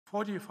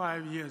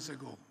45 years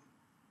ago,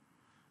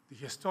 the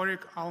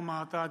historic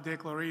Alma-Ata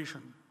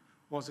Declaration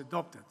was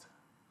adopted,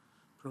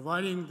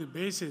 providing the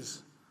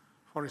basis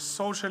for a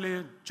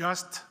socially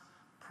just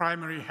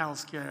primary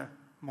healthcare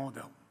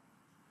model.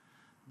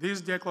 This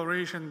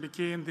declaration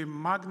became the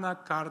Magna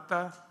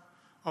Carta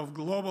of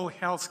global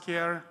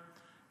healthcare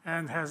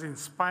and has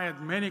inspired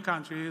many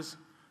countries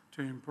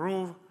to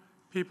improve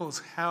people's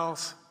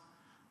health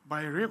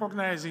by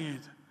recognizing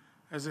it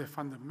as a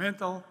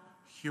fundamental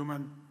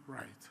human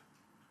right.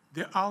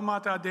 The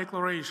Alma-Ata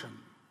Declaration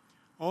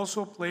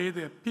also played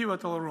a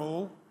pivotal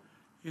role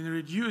in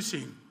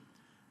reducing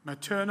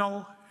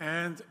maternal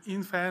and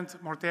infant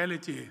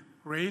mortality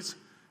rates,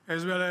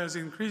 as well as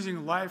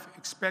increasing life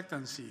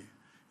expectancy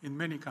in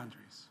many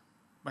countries.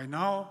 By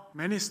now,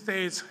 many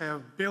states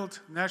have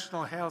built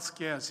national health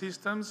care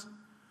systems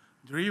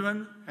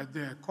driven at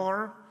their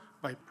core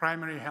by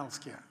primary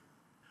health care.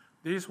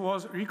 This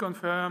was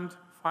reconfirmed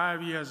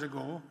 5 years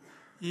ago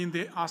in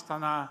the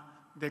Astana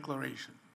Declaration.